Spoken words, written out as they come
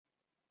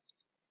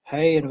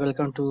Hi and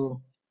welcome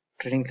to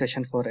training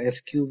session for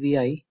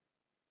SQVI.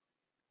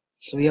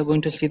 So we are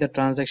going to see the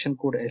transaction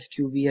code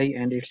SQVI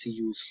and its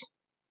use.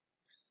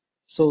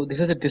 So this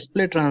is a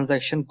display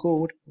transaction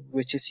code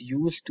which is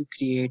used to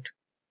create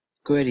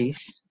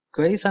queries.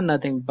 Queries are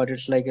nothing but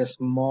it's like a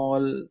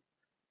small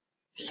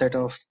set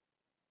of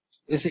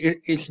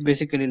it's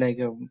basically like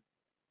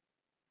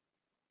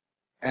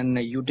an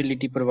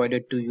utility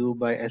provided to you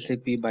by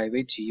SAP by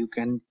which you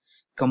can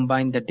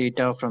combine the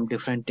data from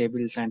different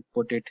tables and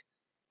put it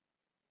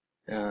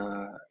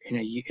in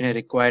a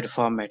required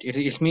format.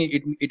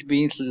 It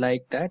means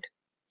like that.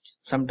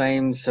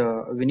 Sometimes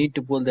we need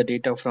to pull the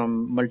data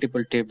from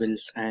multiple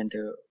tables, and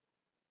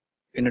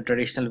in a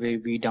traditional way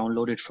we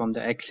download it from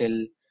the Excel.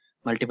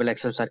 Multiple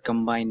Excels are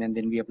combined and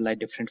then we apply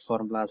different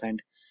formulas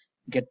and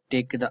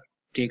take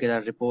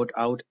the report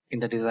out in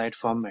the desired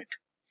format.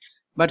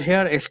 But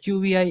here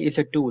SQVI is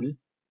a tool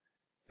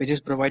which is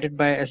provided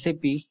by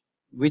SAP,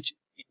 which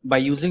by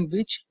using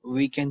which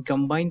we can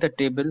combine the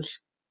tables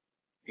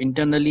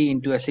internally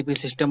into SAP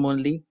system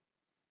only,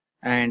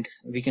 and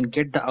we can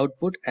get the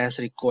output as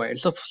required.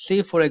 So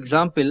say for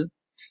example,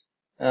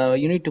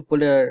 you need to pull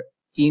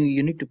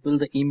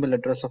the email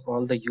address of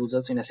all the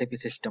users in SAP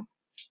system.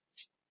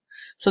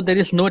 So there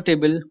is no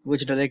table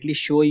which directly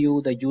show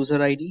you the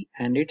user ID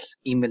and its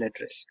email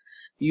address.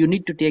 You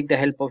need to take the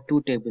help of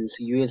two tables,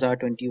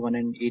 USR21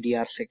 and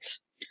ADR6.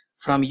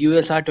 From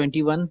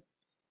USR21,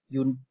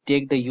 you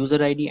take the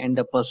user ID and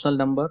the personal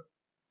number,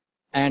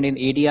 and in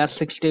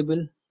ADR6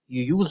 table,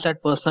 you use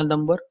that personal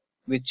number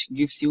which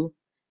gives you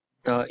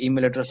the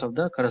email address of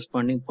the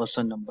corresponding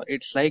person number.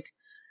 It's like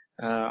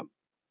uh,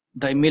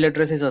 the email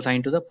address is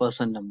assigned to the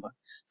person number.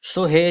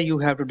 So here you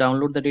have to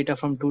download the data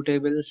from two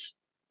tables,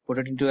 put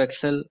it into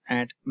Excel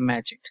and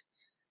match it.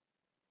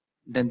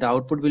 Then the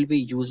output will be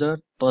user,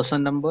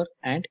 person number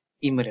and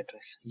email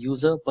address.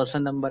 User,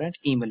 person number and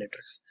email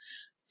address.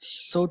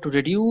 So to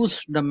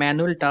reduce the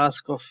manual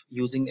task of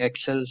using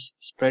Excel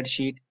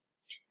spreadsheet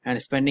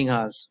and spending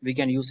hours, we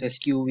can use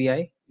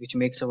SQVI, which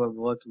makes our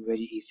work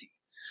very easy.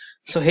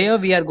 So here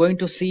we are going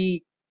to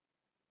see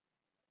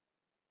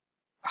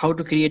how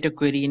to create a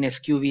query in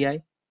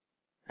SQVI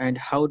and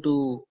how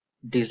to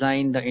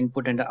design the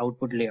input and the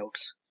output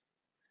layouts.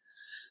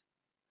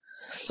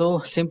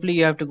 So simply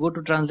you have to go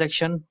to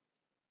transaction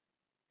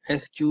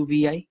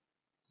SQVI,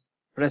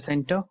 press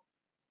enter,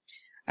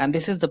 and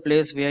this is the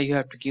place where you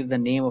have to give the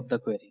name of the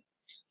query.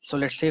 So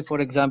let's say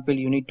for example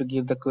you need to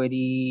give the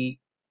query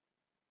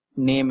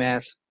name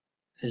as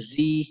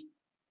z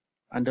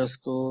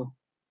underscore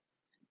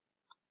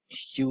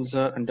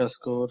user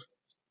underscore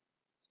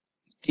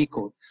t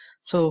code.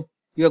 So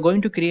you are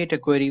going to create a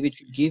query which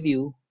will give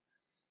you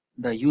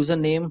the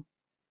username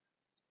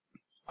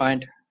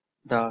and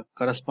the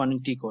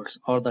corresponding t codes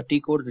or the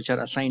t codes which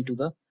are assigned to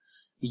the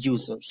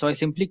user. So I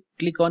simply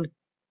click on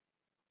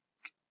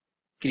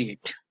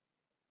create.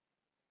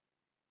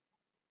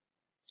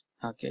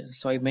 Okay,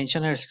 so I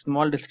mentioned a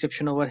small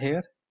description over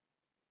here.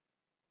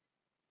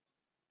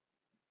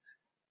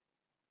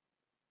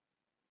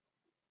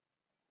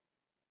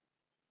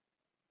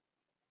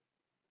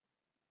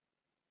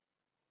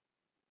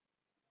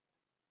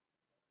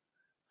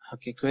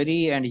 Okay,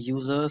 query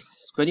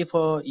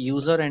for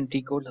user and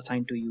t codes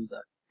assigned to user.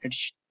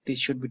 This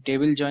should be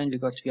table join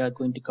because we are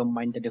going to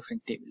combine the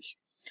different tables,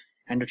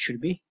 and it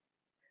should be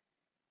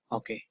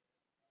okay.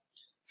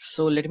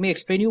 So let me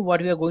explain you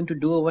what we are going to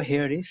do over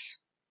here is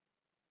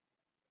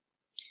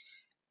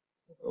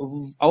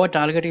our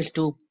target is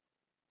to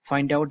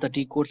find out the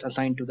t codes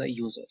assigned to the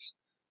users.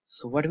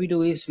 So what we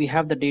do is we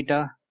have the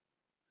data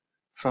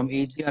from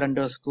AGR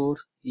underscore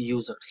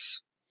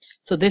users.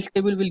 So this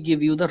table will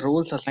give you the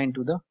roles assigned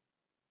to the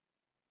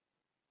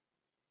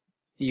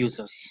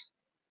users,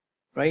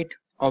 right?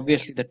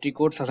 Obviously the t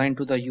codes assigned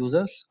to the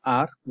users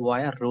are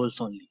via roles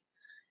only.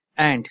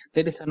 And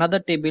there is another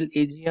table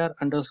AGR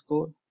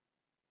underscore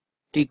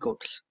t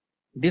codes.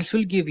 This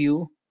will give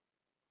you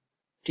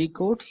t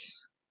codes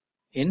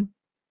in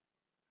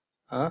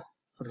a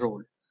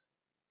role,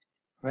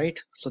 right?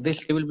 So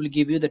this table will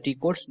give you the t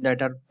codes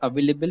that are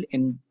available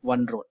in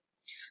one role.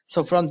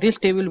 So from this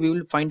table we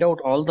will find out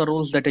all the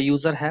roles that a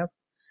user have,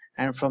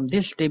 and from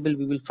this table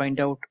we will find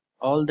out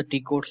all the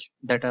t codes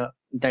that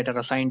are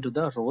assigned to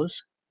the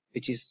roles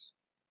which is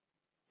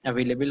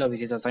available or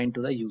which is assigned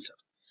to the user.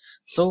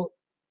 So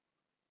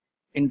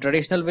in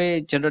traditional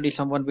way, generally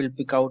someone will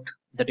pick out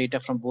the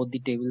data from both the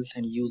tables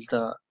and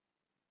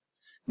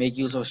make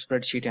use of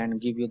spreadsheet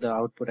and give you the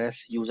output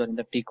as user in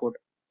the T code.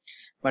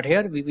 But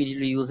here we will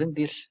be using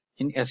this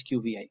in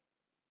SQVI.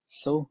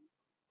 So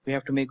we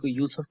have to make a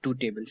use of two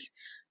tables.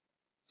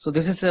 So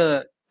this is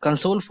a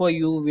console for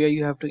you where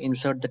you have to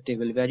insert the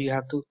table, where you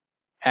have to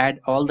add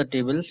all the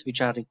tables which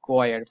are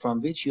required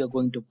from which you are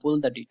going to pull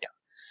the data.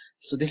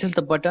 So this is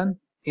the button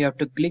you have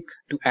to click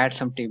to add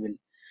some table.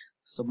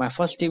 So my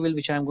first table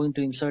which I am going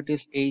to insert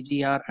is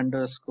AGR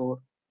underscore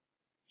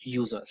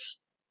users.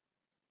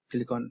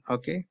 Click on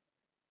OK.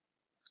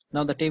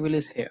 Now the table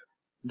is here.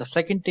 The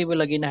second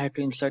table again I have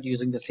to insert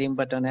using the same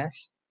button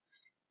as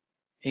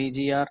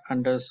AGR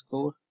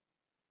underscore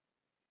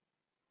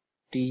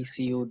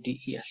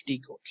TCODES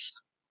codes.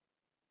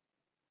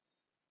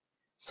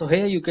 So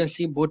here you can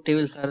see both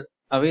tables are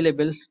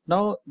available.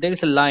 Now there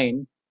is a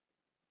line,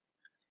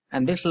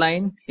 and this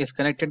line is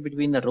connected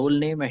between the role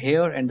name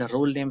here and the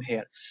role name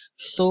here.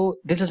 So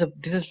this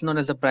is known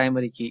as the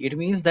primary key. It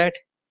means that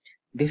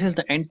this is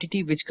the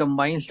entity which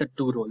combines the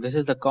two roles. This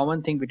is the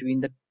common thing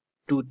between the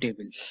two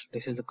tables.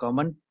 This is the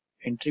common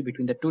entry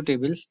between the two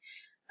tables,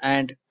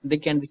 and they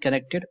can be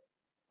connected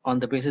on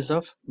the basis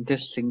of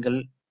this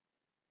single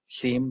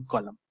same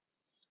column,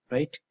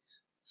 right?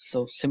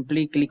 So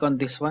simply click on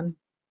this one,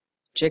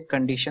 check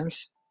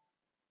conditions.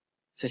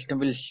 System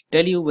will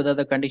tell you whether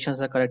the conditions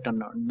are correct or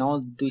not.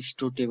 Now these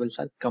two tables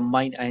are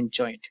combined and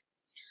joined.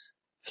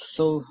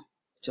 So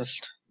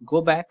just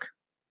go back.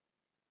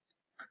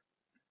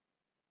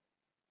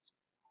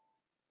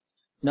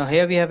 Now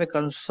here we have a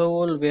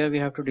console where we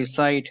have to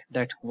decide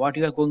that what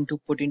you are going to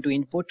put into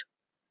input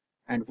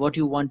and what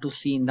you want to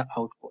see in the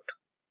output.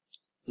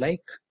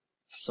 Like,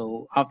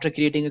 so after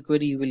creating a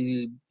query,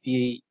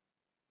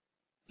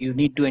 you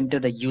need to enter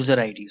the user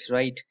IDs,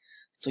 right?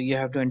 So you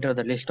have to enter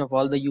the list of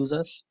all the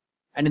users,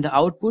 and in the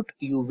output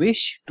you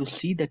wish to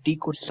see the T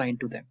code assigned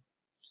to them.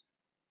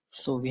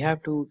 So we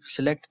have to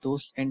select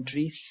those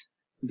entries.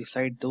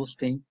 Beside those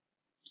things,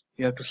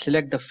 you have to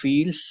select the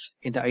fields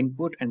in the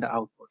input and the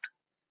output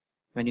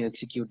when you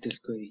execute this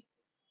query,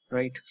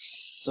 right?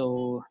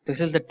 So this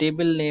is the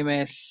table name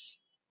as,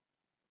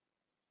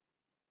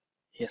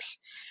 yes,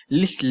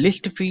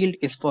 list field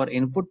is for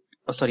input,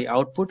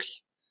 outputs,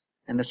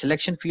 and the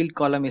selection field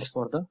column is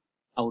for the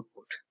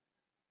output.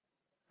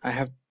 I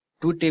have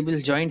two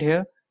tables joined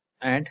here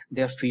and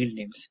their field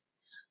names.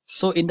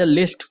 So in the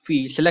list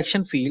field,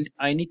 selection field,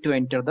 I need to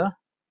enter the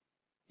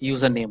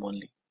username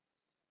only.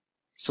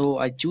 So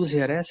I choose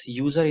here as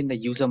user in the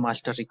user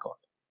master record,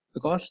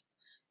 because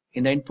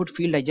in the input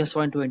field I just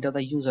want to enter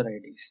the user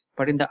IDs,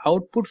 but in the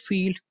output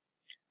field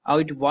I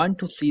would want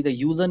to see the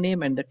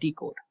username and the T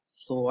code.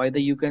 So either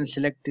you can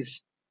select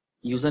this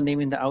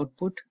username in the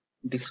output,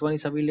 this one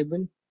is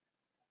available,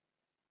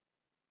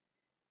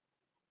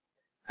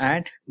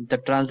 and the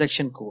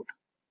transaction code,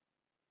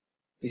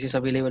 which is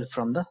available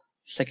from the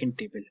second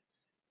table.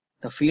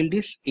 The field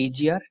is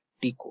AGR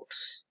T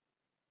codes,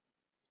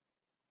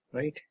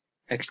 right?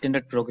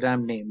 Extended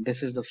program name.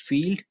 This is the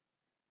field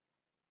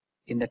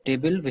in the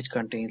table which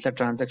contains the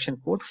transaction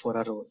code for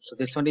a role. So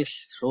this one is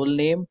role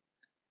name,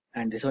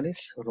 and this one is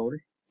role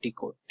T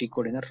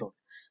code in a role.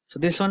 So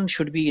this one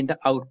should be in the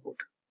output.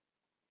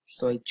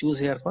 So I choose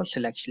here for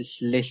selection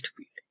list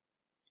field.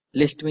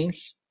 List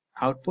means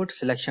output,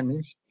 selection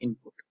means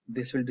input.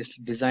 This will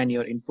design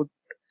your input.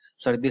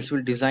 Sorry, this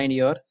will design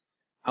your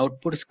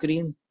output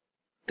screen.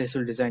 This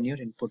will design your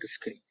input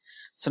screen.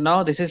 So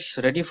now this is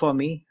ready for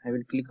me. I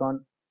will click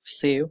on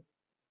save.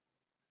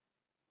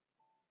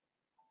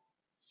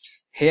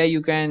 Here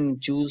you can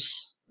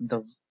choose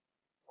the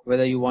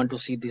whether you want to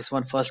see this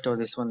one first or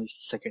this one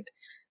second.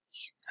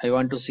 I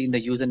want to see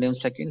the username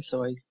second,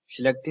 so I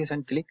select this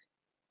and click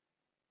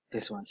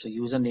this one. So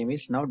username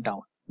is now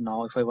down.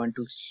 Now if I want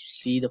to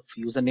see the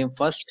username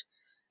first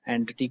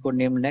and the T code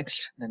name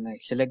next, then I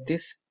select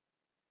this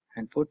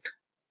and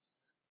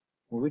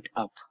move it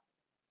up.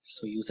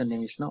 So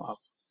username is now up.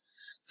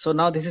 So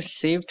now this is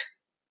saved.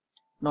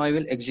 Now I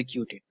will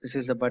execute it. This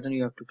is the button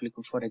you have to click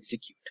for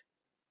execute.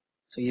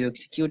 So you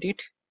execute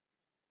it.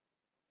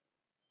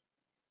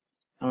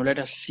 Now let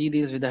us see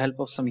this with the help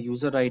of some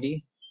user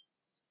ID.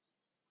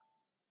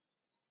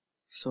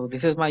 So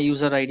this is my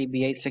user ID,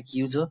 BISEC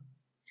user.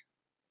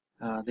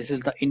 This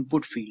is the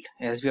input field.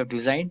 As we have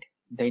designed,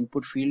 the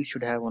input field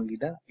should have only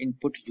the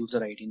input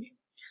user ID name.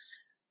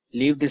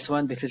 Leave this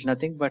one. This is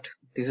nothing, but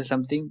this is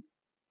something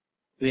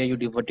where you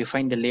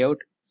define the layout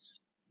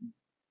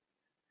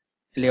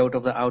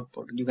of the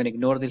output. You can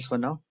ignore this for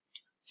now.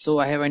 So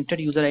I have entered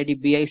user ID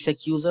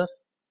BISEC user,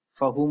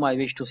 for whom I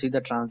wish to see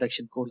the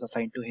transaction codes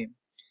assigned to him.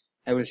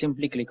 I will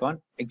simply click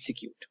on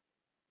execute.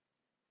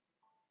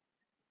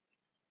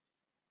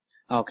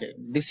 Okay,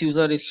 this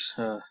user is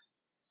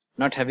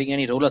not having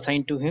any role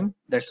assigned to him.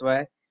 That's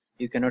why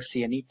you cannot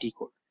see any T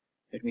code.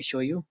 Let me show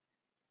you.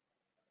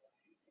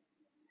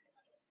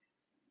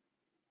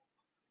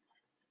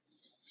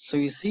 So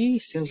you see,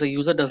 since the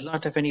user does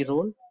not have any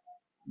role,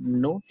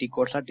 no T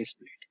codes are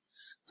displayed.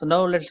 So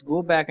now let's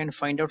go back and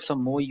find out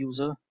some more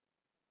user.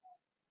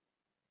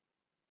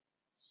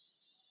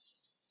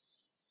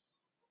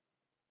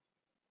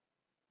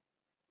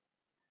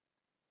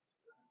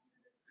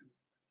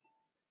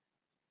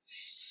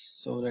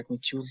 So let me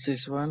choose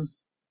this one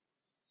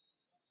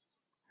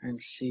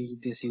and see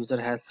this user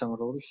has some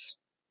roles,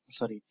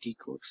 sorry, T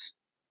codes.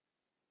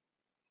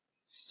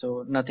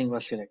 So nothing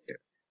was selected.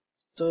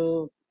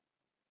 So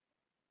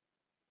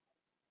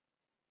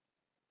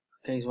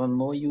there is one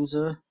more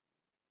user,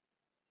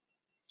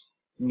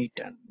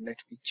 Meetan. Let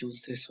me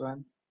choose this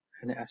one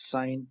and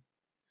assign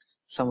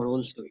some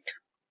roles to it.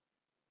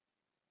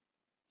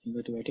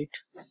 Go to edit.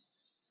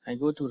 I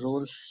go to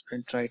roles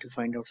and try to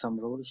find out some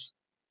roles.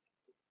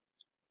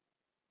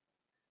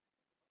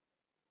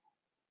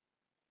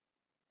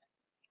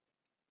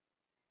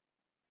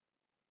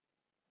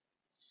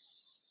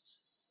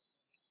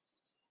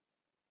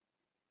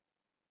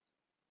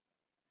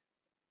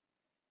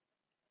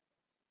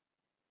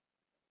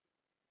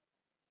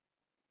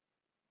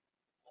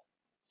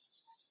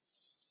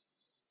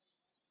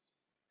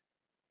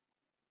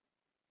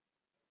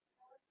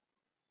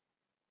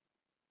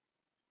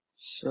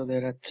 So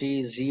there are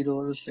 3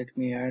 zeros. Let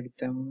me add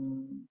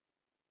them.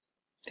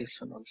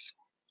 This one also.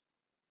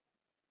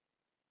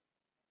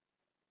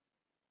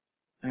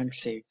 And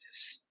save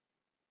this.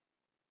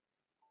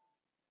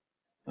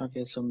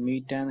 Okay, so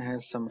Meetan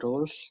has some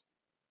roles.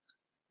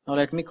 Now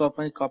let me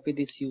copy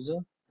this user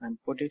and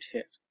put it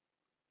here.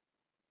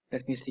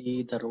 Let me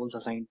see the roles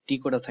assigned, T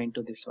code assigned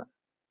to this one.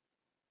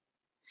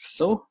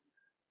 So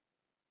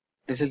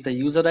this is the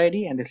user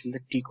ID and this is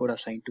the T code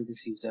assigned to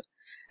this user.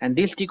 And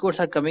these T codes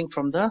are coming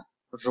from the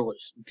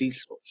roles,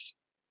 these roles.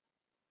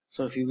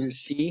 So if you will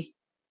see,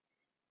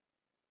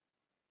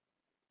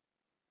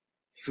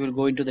 if you will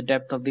go into the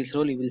depth of this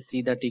role, you will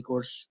see the T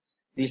codes.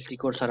 These T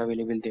codes are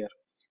available there.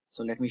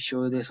 So let me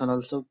show you this one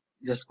also.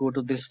 Just go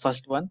to this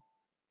first one.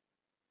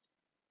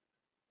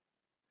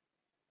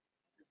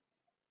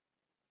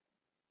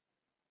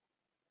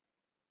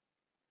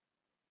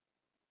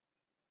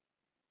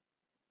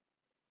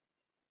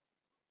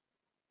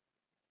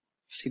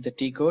 See the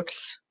T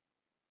codes.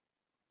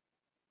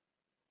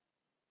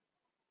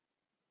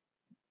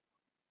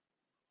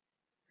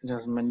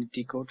 There's many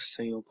T codes.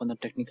 So you open the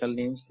technical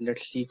names.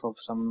 Let's see for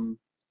some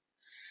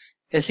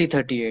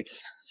SE38.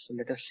 So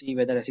let us see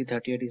whether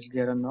SE38 is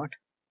there or not.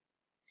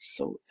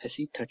 So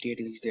SE38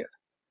 is there.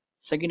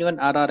 Second one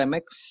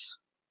RRMX.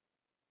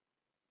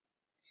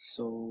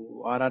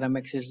 So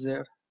RRMX is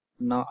there.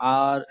 Now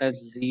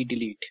RSZ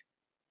delete.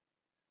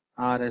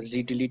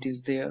 RSZ delete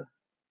is there.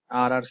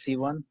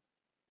 RRC1.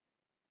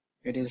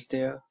 It is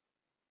there.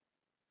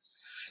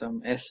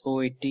 Some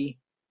SO80.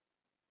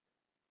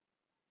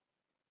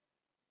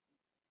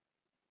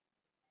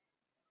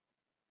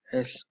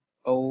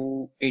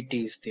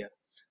 SO80 is there.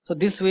 So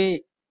this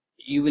way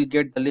you will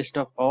get the list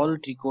of all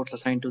T codes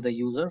assigned to the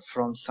user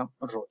from some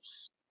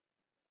roles.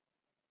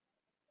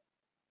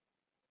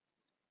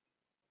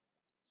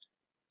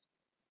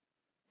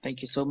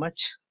 Thank you so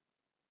much.